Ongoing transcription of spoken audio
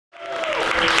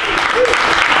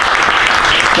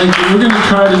Thank you. We're going to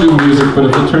try to do music, but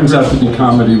if it turns out to be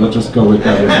comedy, we'll just go with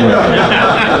that as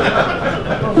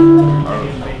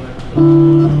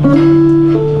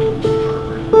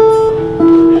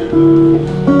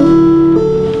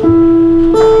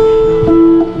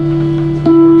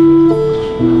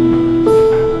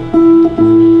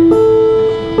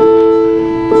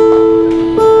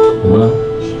What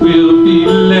will be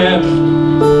left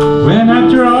when I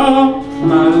draw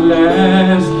my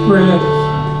last breath?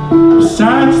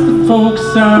 Besides the folks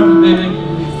I've met,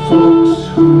 folks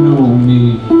who know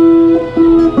me,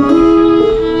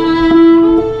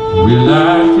 will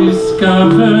I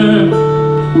discover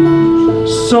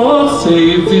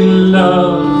soul-saving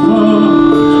love,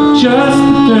 or just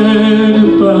the dirt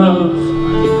above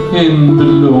and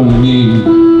below me?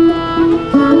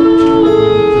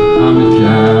 I'm a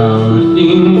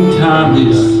doubting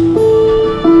Thomas,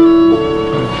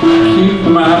 keep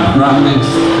my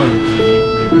promise.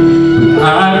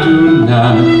 I do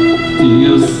not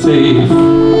feel safe.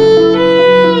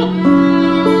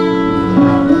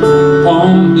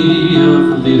 Only of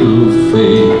little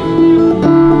faith.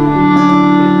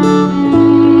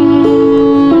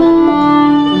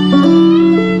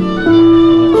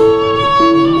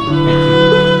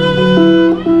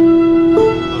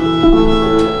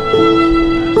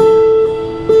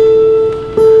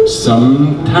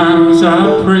 Sometimes I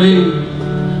pray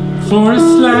for a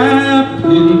slap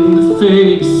in the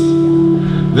face,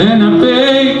 then I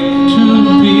beg to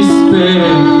be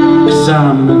spared, 'cause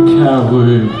I'm a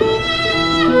coward.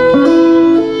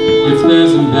 If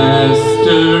there's a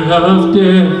master of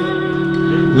death,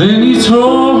 then he's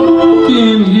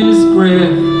holding his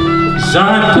breath, 'cause I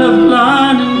cut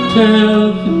blind and tell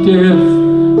the deaf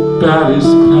about his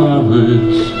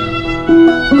powers.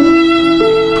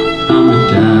 I'm a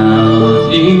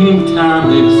doubting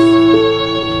Thomas,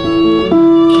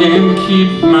 can't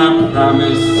keep my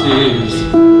promises,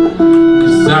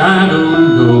 'cause I don't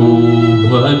know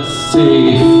what's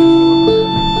safe.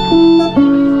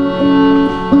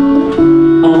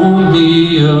 Only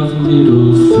of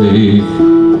little faith.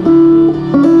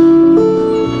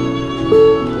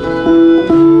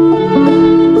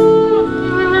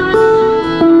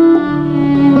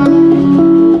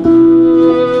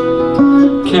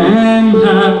 Can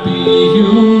I be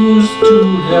used to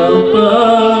help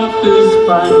others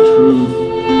find truth?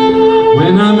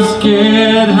 When I'm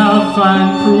scared, I'll find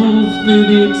proof that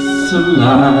it's a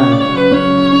lie.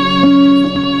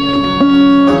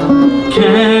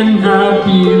 Can I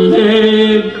be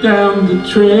led down the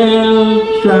trail,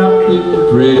 dropping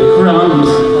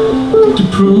breadcrumbs to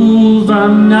prove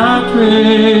I'm not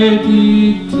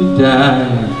ready to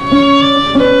die?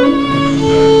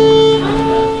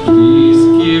 Please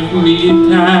give me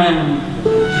time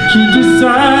to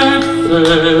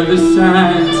decipher the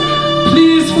signs.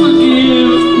 Please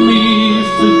forgive me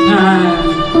for time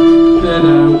that I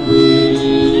wasted.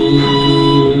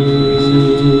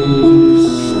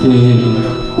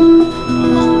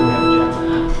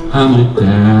 I'm a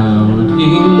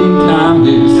doubting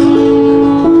Thomas,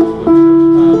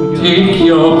 take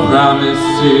your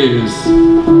promises,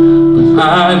 but I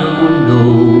don't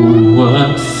know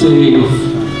what's safe.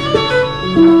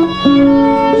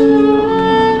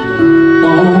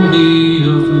 Only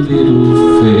of little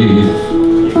faith.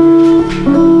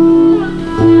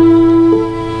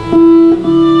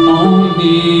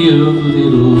 Only of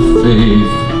little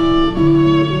faith.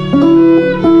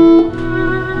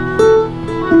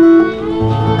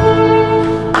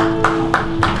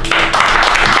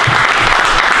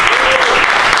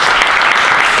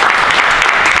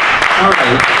 All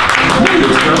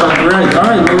right. All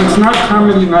right. Well, it's not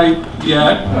comedy night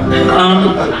yet.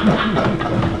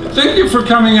 Thank you for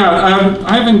coming out.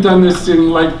 I haven't done this in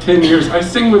like 10 years. I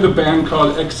sing with a band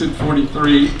called Exit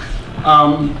 43.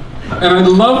 And I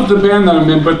love the band that I'm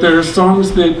in, but there are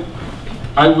songs that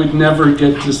I would never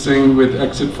get to sing with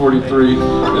Exit 43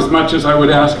 as much as I would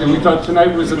ask. And we thought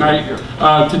tonight was a night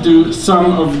to do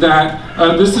some of that.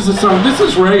 This is a song, this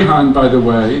is Rayhan, by the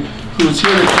way, who's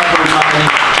here to cover my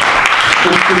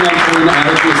instrumental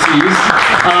inadequacies.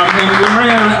 And when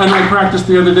Rayhan and I practiced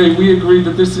the other day, we agreed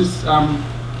that this is,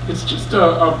 it's just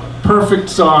a perfect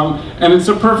song, and it's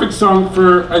a perfect song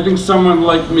for, I think, someone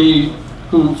like me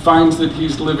who finds that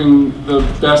he's living the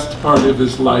best part of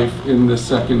his life in the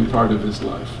second part of his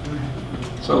life.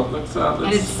 So let's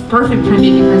and it's perfect for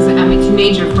me because I'm a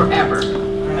teenager forever.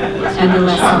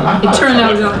 Adolescent. Eternal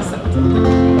adolescent.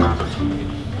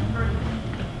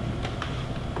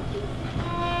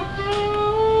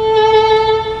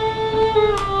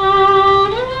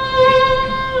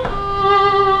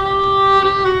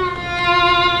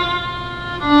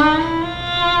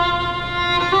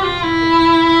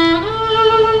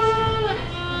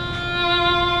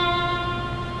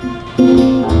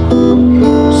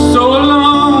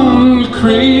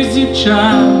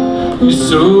 You're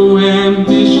so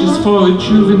ambitious for a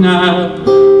juvenile.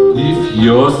 If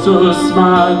you're so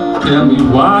smart, tell me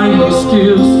why you're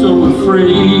still so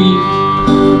afraid.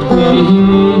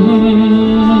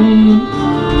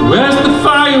 Where's the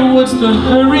fire? What's the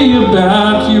hurry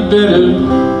about? You better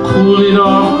cool it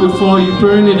off before you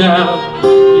burn it out.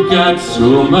 You got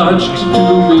so much to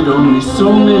do with only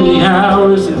so many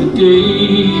hours in the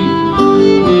day.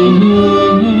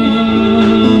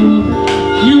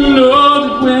 You know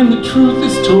that when the truth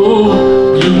is told,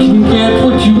 you can get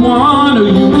what you want or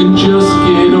you can just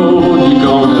get old. You're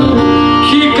gonna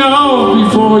kick off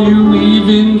before you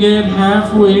even get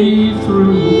halfway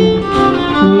through.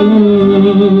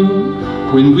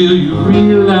 When will you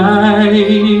realize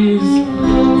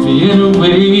Vienna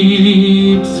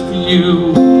waits for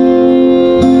you?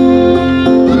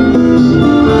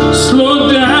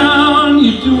 Slow down,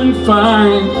 you're doing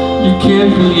fine. You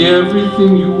can't be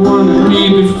everything you want to be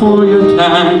before your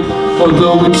time.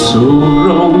 Although it's so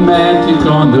romantic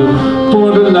on the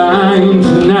borderline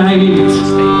tonight.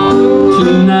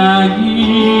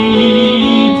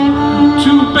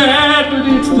 Too bad, but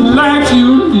it's the life you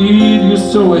lead. You're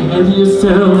so ahead of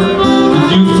yourself that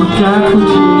you forgot what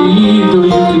you need. Though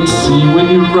you can see when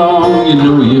you're wrong, you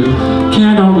know you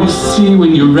can't always see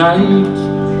when you're right.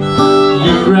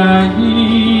 You're right.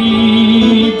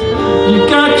 You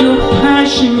got your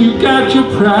passion, you got your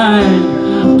pride,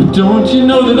 but don't you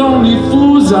know that only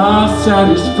fools are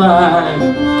satisfied?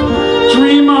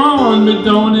 Dream on, but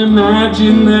don't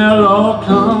imagine they'll all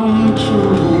come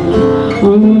true.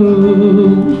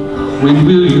 Ooh, when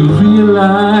will you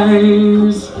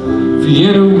realize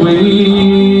Vienna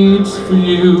waits for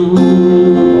you?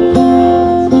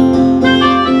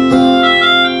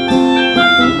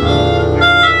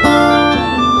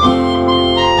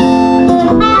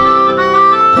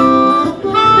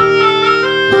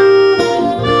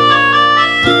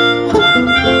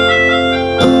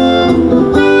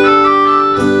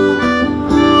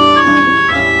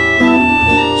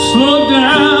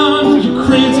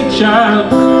 Child,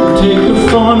 take the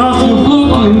phone off your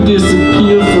hook and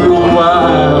disappear for a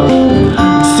while.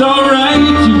 It's alright,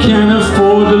 you can't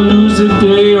afford to lose a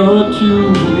day or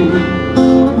two.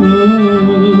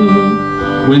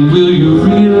 When will you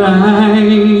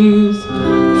realize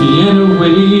Vienna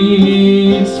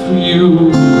waits for you?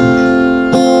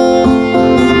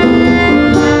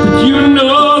 But you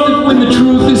know that when the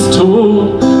truth is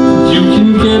told, you can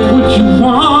get what you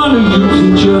want or you can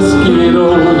just get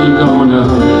old. You're gonna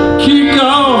kick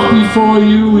off before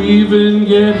you even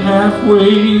get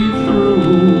halfway through.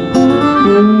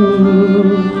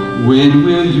 When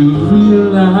will you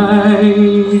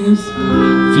realize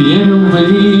Vienna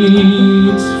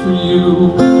waits for you?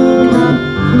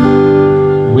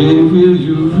 When will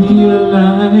you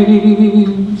realize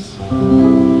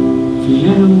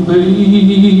Vienna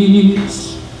waits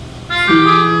for you?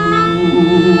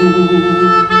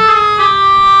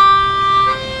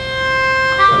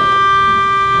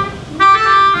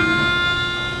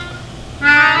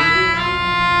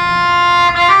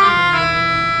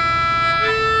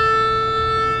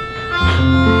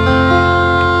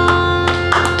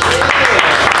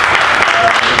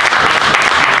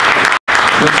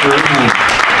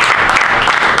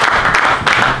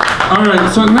 All right,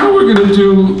 so now we're going to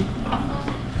do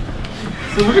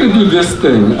this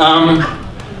thing.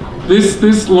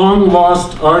 This long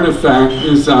lost artifact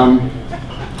is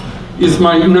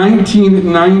my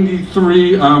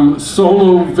 1993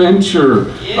 solo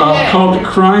venture called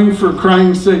 "Crying for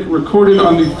Crying's Sake," recorded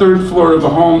on the 3rd floor of a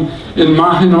home in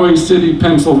Mahanoy City,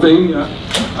 Pennsylvania.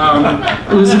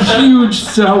 It was a huge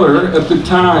seller at the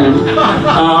time,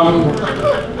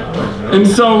 and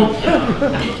so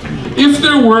if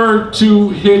there were 2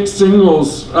 hit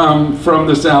singles from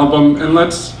this album, and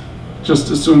let's just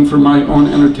assume for my own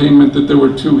entertainment that there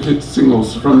were 2 hit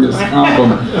singles from this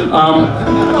album,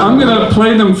 I'm going to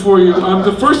play them for you.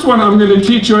 The first one I'm going to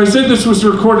teach you, I said this was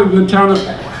recorded in the town of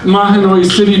Mahanoy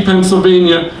City,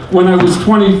 Pennsylvania when I was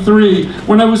 23.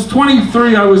 When I was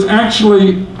 23, I was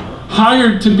actually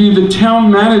hired to be the town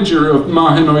manager of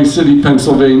Mahanoy City,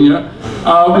 Pennsylvania,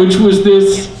 which was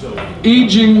this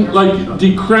aging, like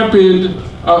decrepit,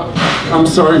 I'm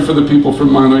sorry for the people from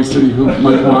Mahanoy City who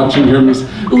might watch and hear me.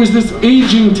 It was this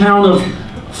aging town of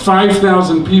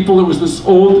 5,000 people. It was this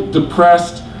old,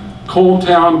 depressed, cold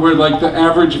town where like the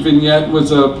average vignette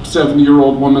was a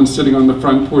 70-year-old woman sitting on the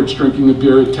front porch drinking a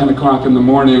beer at 10 o'clock in the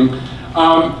morning.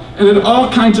 And it had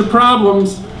all kinds of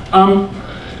problems,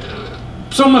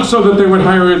 so much so that they would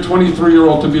hire a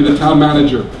 23-year-old to be the town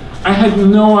manager. I had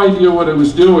no idea what I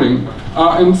was doing,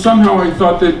 and somehow I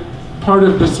thought that part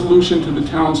of the solution to the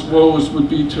town's woes would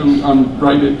be to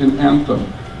write it an anthem.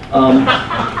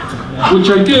 which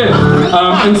I did.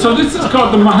 And so this is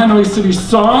called the Mahanoy City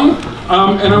Song,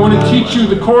 and I want to teach you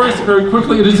the chorus very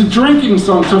quickly. It is a drinking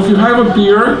song, so if you have a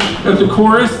beer at the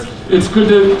chorus, it's good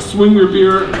to swing your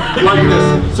beer like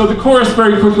this. So the chorus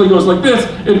very quickly goes like this.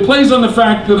 It plays on the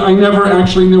fact that I never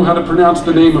actually knew how to pronounce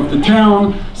the name of the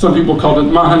town. Some people called it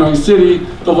Mahanoy City.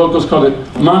 The locals called it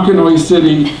Makanoy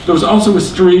City. There was also a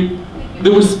street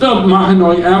that was spelled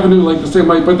Mahanoy Avenue like the same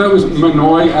way, but that was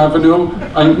Manoy Avenue.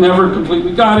 I never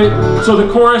completely got it. So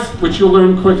the chorus, which you'll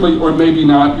learn quickly, or maybe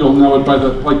not, you'll know it by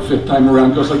the fifth time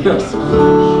around, goes like this. It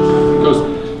goes,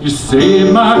 you say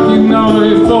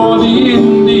Mahanoy for the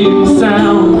Indian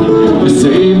sound. You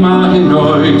say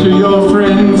Mahanoy to your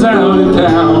friends out of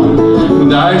town.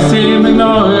 And I say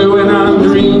Mahanoy when I'm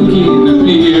drinking a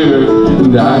beer.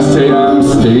 And I say I'm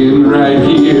staying right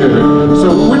here. So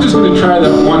we're just going to try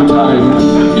that one time.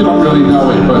 You don't really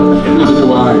know it, but neither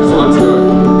do I. So let's do it.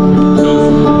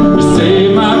 You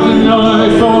say Mahanoy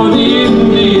for the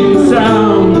Indian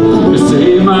sound. You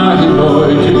say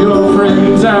Mahanoy to your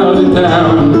friends out of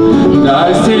town. And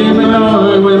I say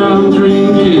Mahanoy when I'm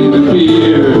drinking a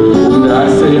beer. And I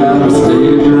say I'm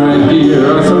staying right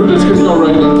here. So we're just going to go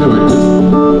right into it.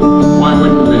 Why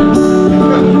wouldn't we?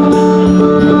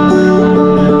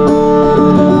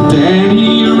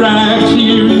 Danny arrived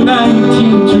here in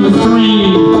 1927.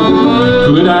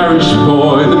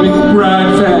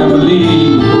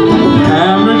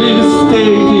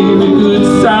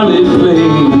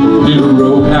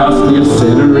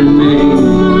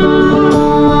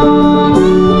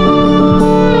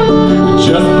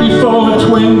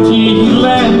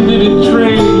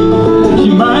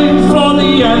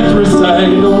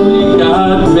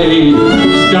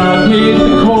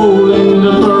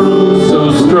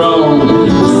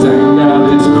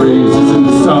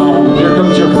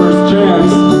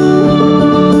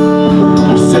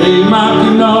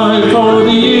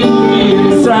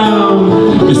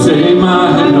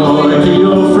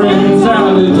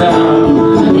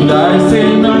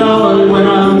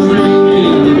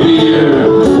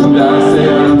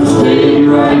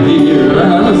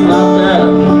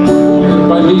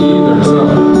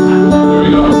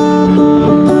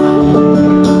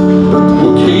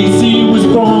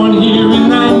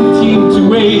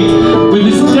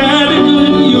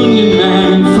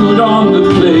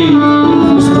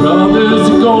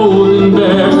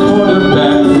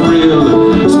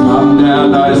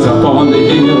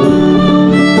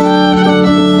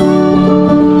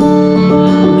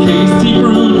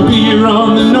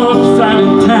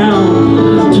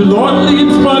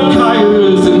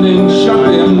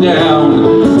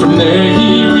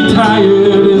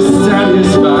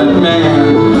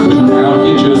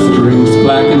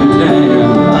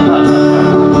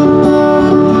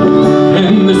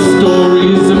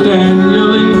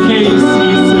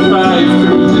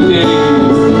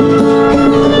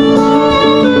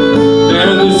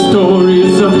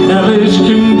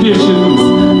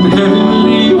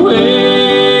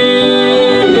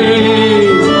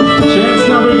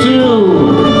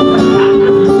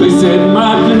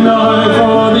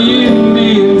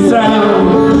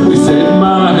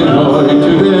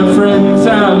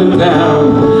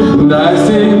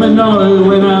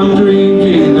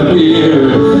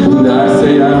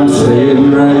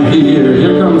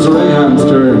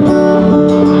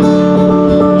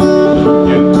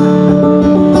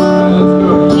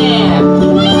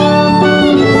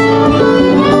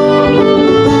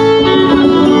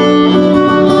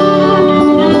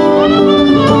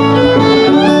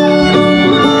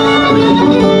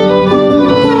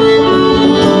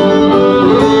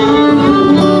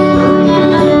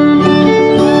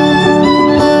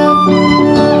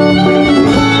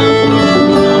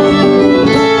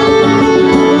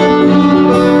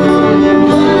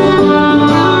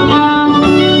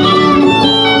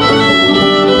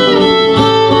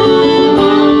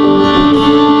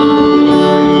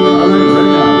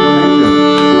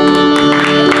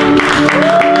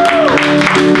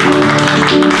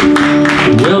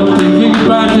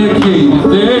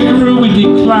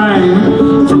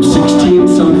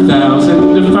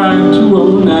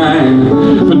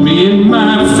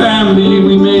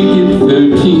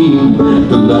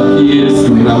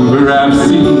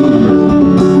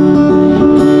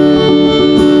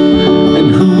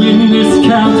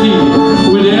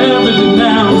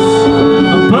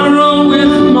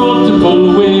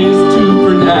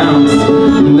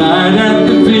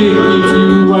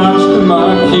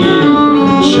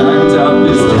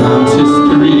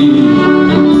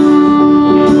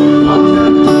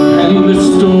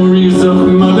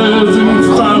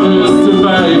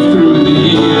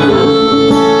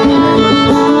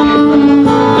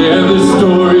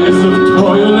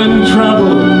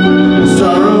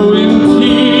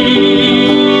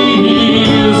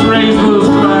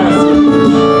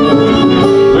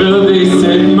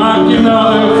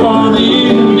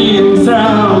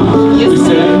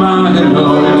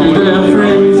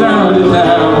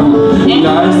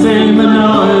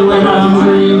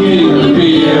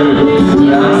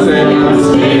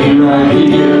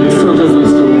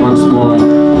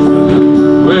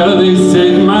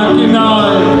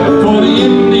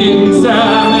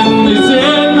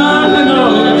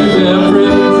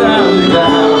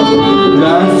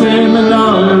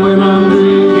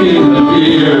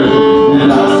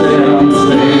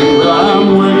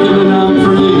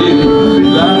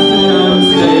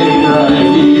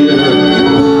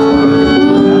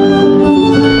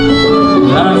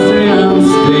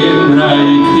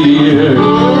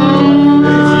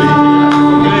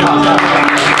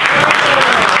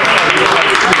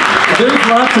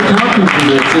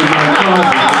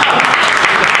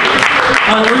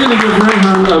 We're going to give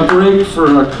Rehan a break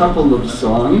for a couple of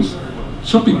songs.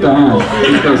 She'll be back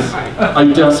because I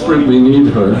desperately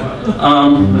need her.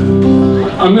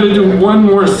 I'm going to do one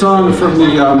more song from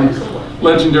the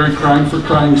legendary Crying for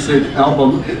Crying's Sake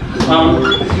album.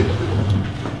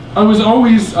 I was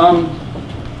always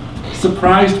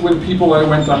surprised when people I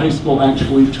went to high school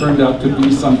actually turned out to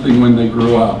be something when they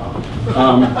grew up.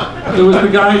 There was the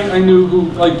guy I knew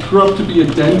who grew up to be a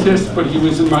dentist, but he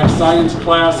was in my science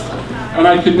class, and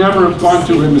I could never have gone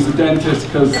to him as a dentist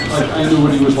because I knew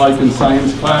what he was like in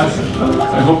science class.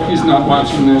 I hope he's not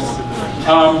watching this.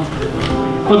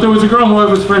 But there was a girl who I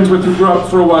was friends with who grew up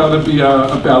for a while to be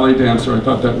a ballet dancer. I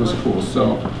thought that was cool,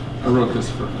 so I wrote this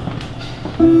for her.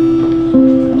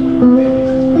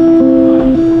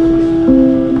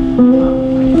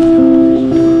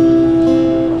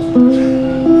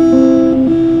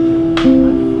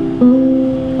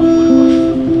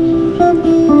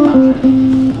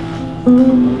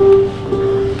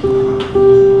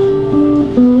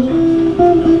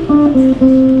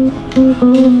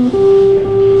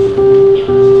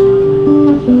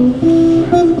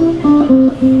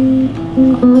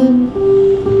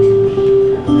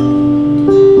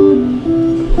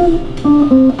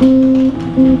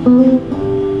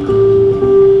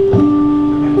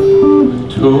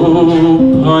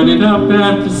 Pointed up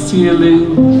at the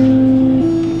ceiling,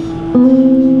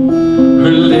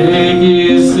 her leg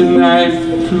is a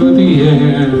knife through the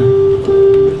air,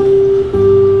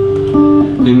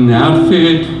 an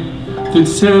outfit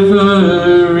that's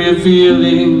ever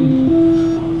revealing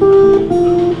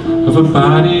of a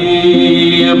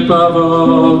body above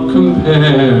all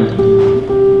compare.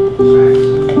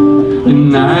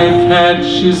 And I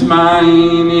catches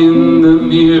mine in the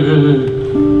mirror,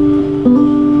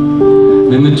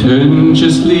 and the turn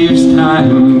just leaves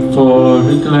time for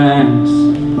a glance.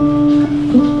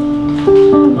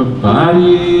 A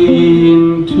body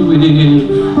intuitive,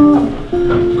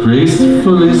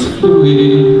 graceful as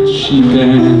fluid, she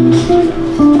danced.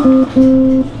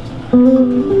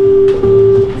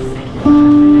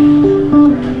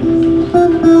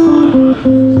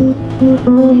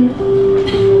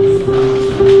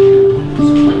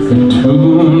 A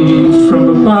tune from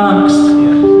a box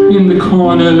in the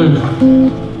corner,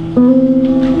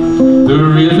 the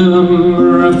rhythm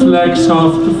reflects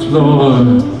off the floor,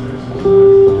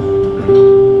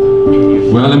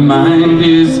 while a mind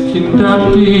is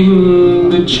conducting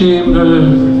the chamber.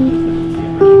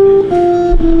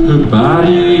 Her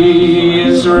body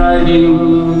is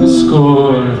writing the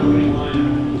score,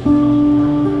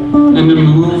 and the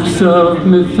moves of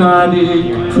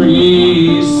methodic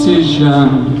precision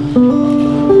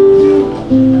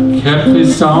kept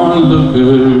this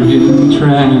onlooker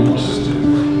entranced.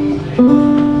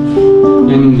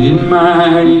 And in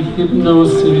my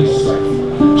hypnosis,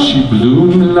 she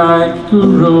bloomed like a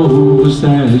rose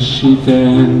as she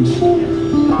danced.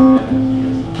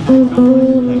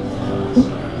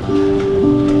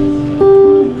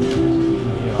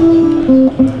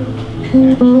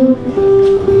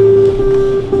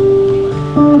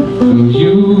 The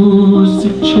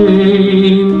music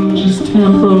changes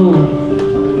tempo,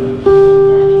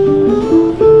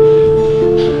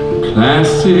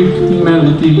 classic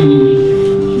melody.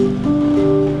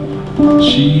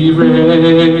 She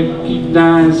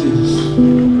recognizes,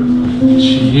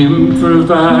 she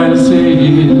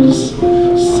improvises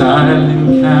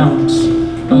silent counts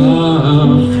of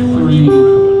 3.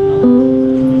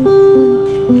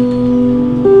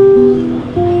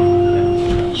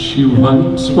 She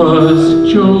once was a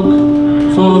joke,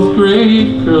 4th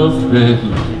grade girlfriend.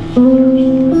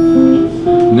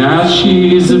 Now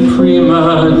she's a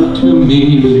prima to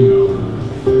me.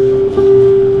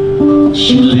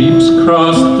 She leaps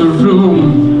across the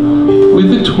room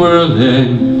with a twirl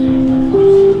end.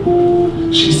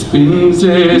 She spins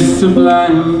a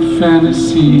sublime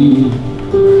fantasy,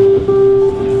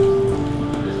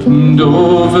 and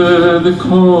over the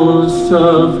course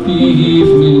of the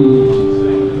evening,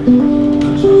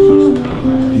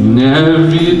 never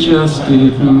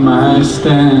readjusted my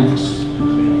stance.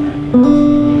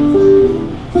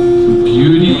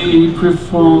 Beauty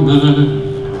performer,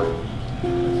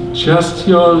 just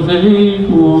your leg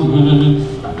warmer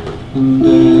and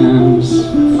dance.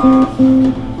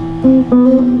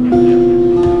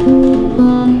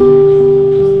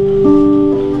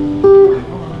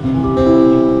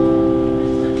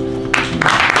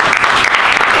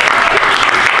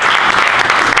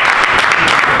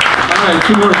 All right,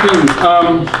 2 more things.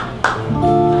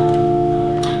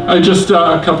 I just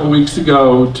a couple weeks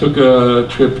ago took a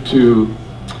trip to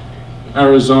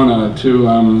Arizona to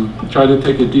try to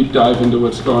take a deep dive into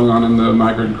what's going on in the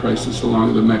migrant crisis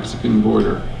along the Mexican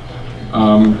border.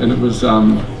 And it was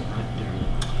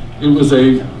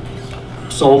a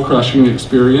soul-crushing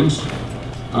experience,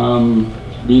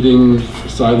 meeting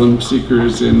asylum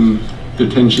seekers in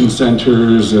detention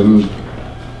centers and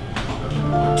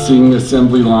seeing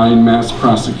assembly line mass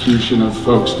prosecution of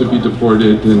folks to be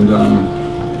deported. And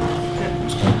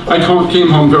I came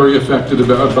home very affected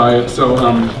by it. So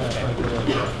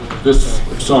this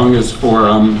song is for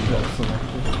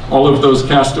all of those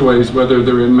castaways, whether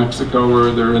they're in Mexico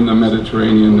or they're in the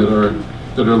Mediterranean,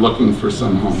 that are looking for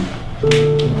some home.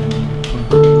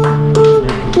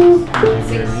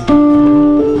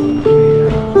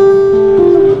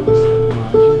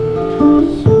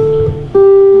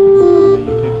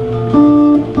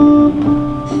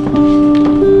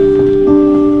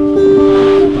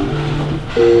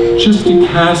 Just a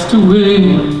castaway,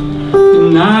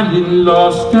 an island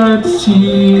lost at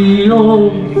sea.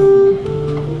 Oh,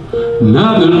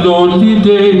 another lonely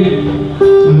day,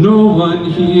 no one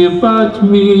here but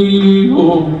me.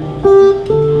 Oh,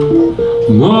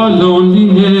 more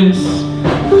loneliness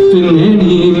than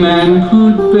any man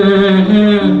could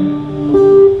bear.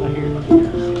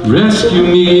 Rescue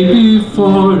me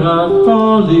before I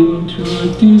fall into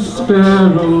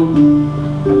despair. Oh,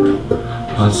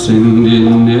 I'll send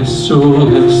in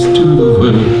SOS to the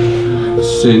world,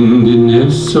 send in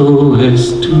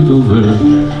SOS to the world.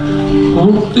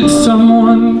 Hope that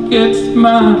someone gets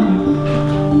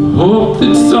mine, hope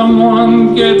that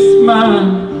someone gets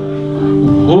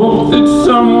mine, hope that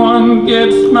someone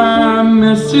gets my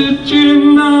message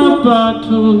in a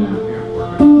bottle.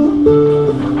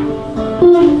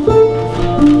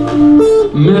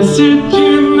 Message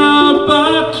in a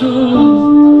bottle.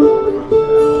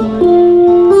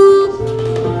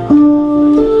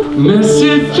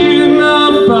 Message in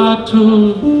a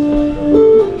bottle.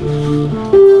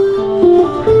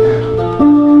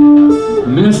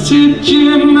 Message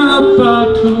in a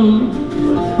bottle.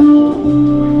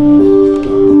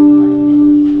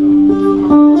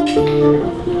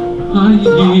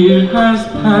 A year has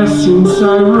passed since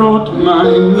I wrote my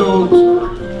note.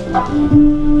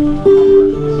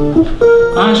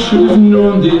 I should have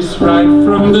known this right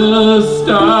from the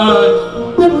start.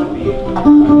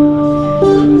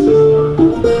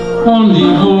 Only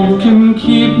hope can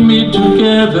keep me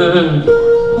together.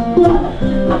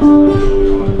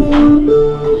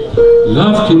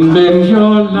 Love can bend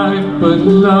your life, but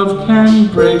love can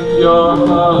break your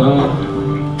heart.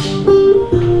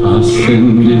 I'll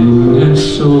send in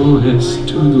SOS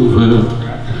to the world,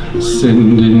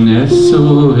 send in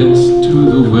SOS to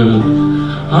the world.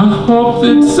 I hope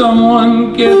that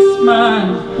someone gets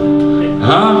mine, I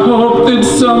hope that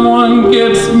someone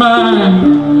gets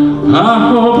mine, I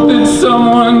hope that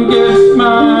someone gets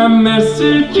my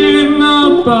message in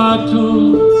a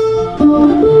bottle.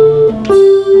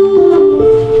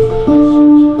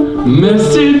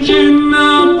 Message in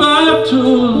a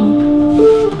bottle.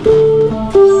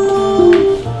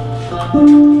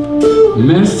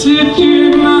 Message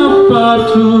in a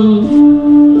bottle.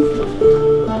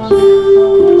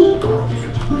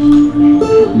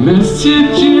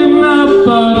 Message in a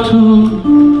bottle.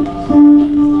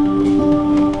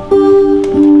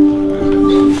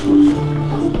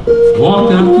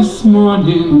 Walked out this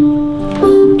morning,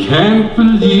 can't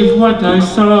believe what I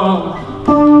saw.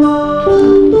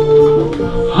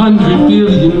 100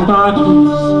 billion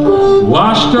bottles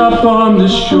washed up on the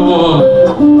shore.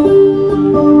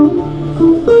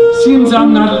 Seems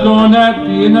I'm not alone at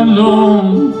being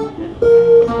alone.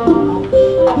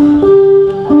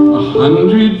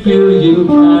 100 billion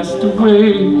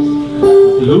castaways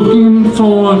looking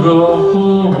for a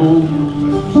home.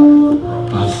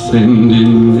 I'll send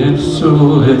in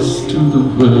SOS to the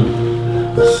world,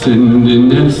 send in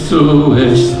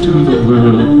SOS to the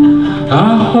world. I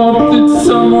hope that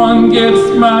someone gets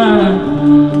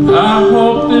mine, I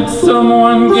hope that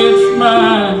someone gets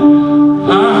mine,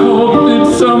 I hope that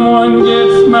someone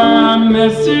gets my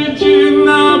message in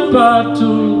a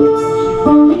bottle.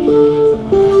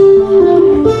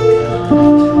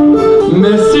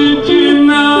 Message in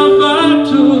a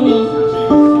bottle.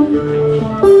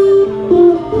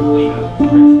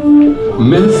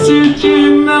 Message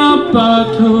in a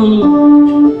bottle.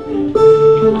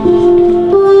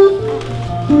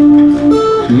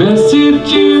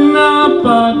 Message in a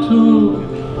bottle.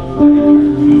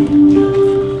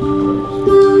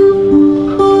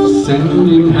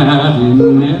 Sending out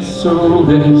in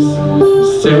SOS,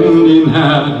 sending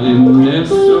out in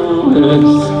SOS,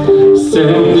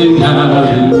 sending out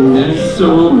in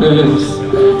SOS,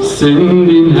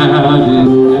 sending out in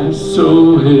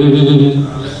SOS.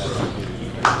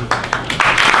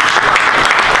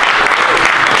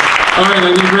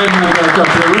 Rayhan back up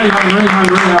here. Rayhan.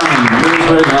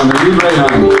 Where's Rayhan? I need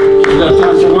Rayhan. We got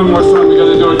time for one more song. We got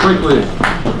to do it quickly.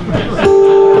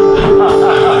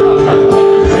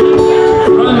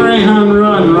 Run, Rayhan,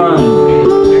 run.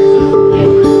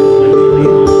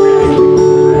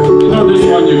 You know this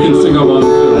one you can sing along to.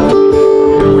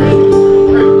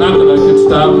 Not that I could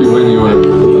stop you anyway.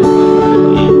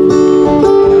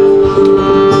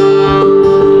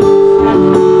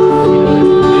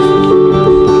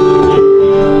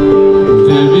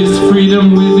 Freedom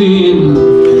within,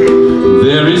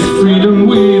 there is freedom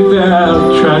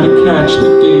without. Try to catch the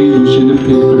gauge in a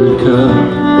paper cup.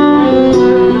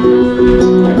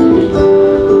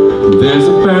 There's a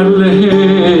battle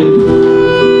ahead,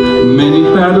 many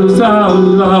battles are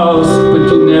lost, but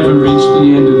you never reach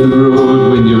the end of the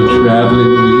road when you're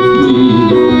traveling with me.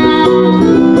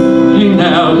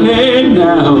 Hey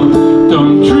now,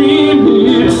 don't dream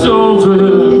it's over.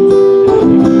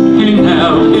 Hey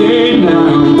now,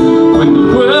 when the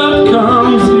world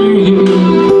comes in,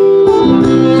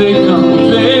 they come,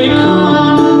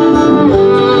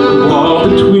 war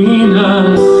between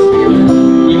us,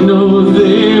 we know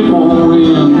they won't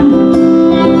win.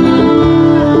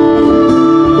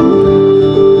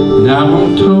 Now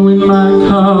I'm towing my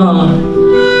car,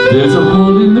 there's a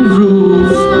hole in the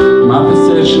roof, my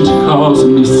possessions are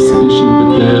causing me suspicion,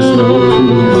 but there's no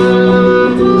proof.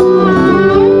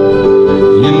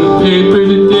 In the paper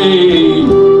today,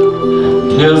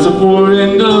 tales of war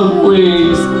and of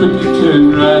waste, but you turn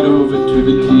right over to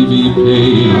the TV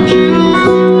page.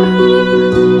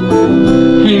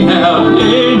 Hey now,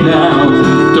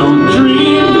 don't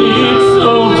dream it's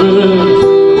over.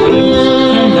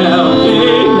 Hey now,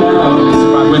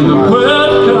 when the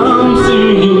world comes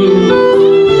in,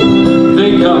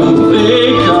 they come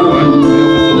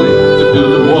to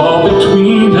build a wall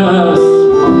between us.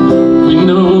 We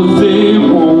know they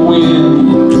won't win.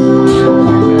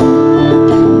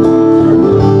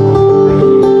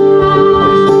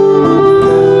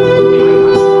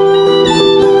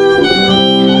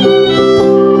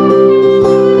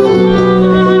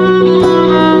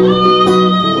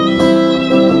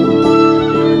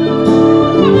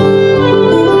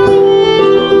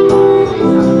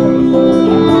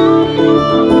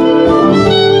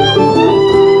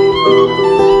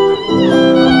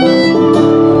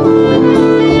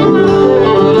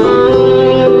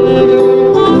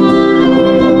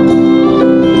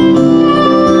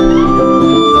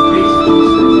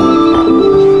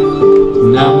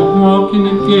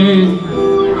 Again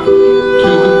to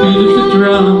the beat of the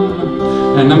drum,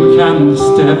 and I'm counting the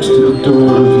steps to the door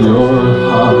of your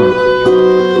heart.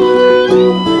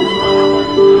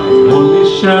 Only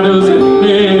shadows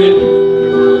ahead,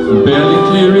 barely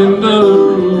clearing the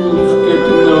roof. Get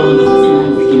to know the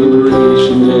feel of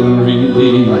liberation and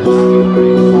release.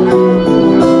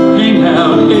 Hey now,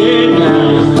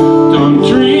 don't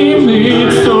dream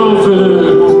it's over.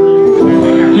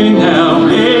 Hey now,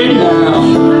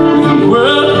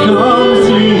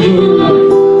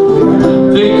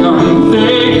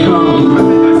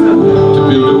 to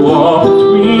build a wall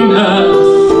between us.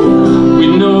 We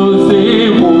know they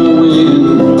won't win.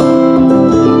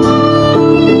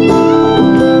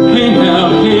 Hey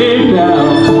now,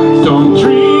 don't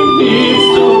dream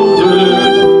it's over.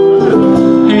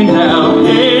 Hey now,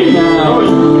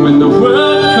 when the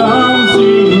world comes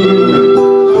in,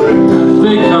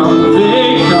 they come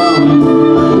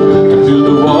to build a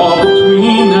wall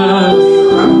between us.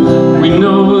 We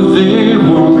know they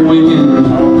won't win.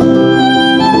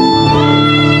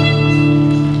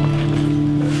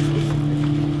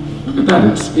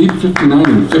 It's 8:59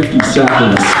 and 50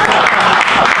 seconds. You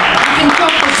can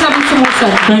talk for 7 more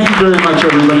seconds. Thank you very much,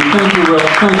 everybody. Thank you, Will.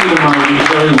 Thank you to my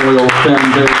very loyal fan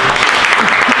base.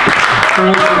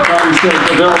 Friends and friends,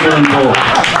 available in both.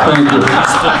 Thank you.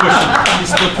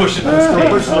 He's still pushing.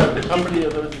 How many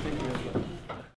of those?